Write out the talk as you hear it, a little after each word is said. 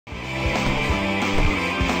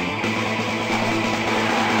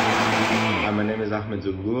my name is Ahmed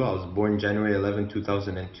Zagul. I was born January 11,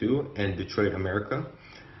 2002 in Detroit, America.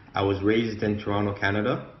 I was raised in Toronto,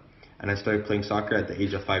 Canada, and I started playing soccer at the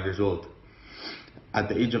age of 5 years old. At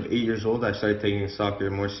the age of 8 years old, I started taking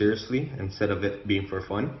soccer more seriously instead of it being for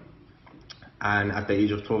fun. And at the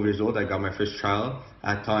age of 12 years old, I got my first trial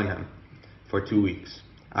at Tottenham for 2 weeks.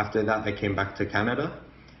 After that, I came back to Canada,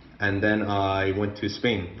 and then I went to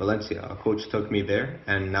Spain, Valencia. A coach took me there,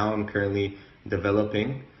 and now I'm currently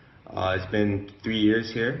developing. It's been 3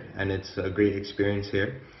 years here, and it's a great experience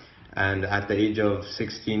here. And at the age of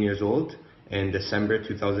 16 years old, in December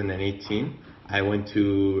 2018, I went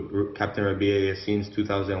to Captain Rabia Yassin's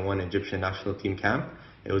 2001 Egyptian national team camp.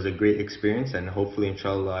 It was a great experience, and hopefully,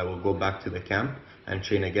 inshallah, I will go back to the camp and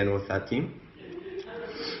train again with that team.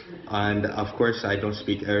 And of course, I don't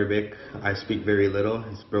speak Arabic. I speak very little.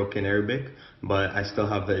 It's broken Arabic, but I still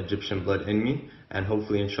have the Egyptian blood in me. And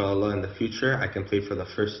hopefully, inshallah, in the future, I can play for the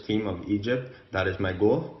first team of Egypt. That is my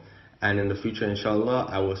goal. And in the future, inshallah,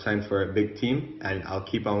 I will sign for a big team, and I'll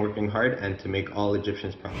keep on working hard and to make all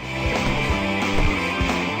Egyptians proud.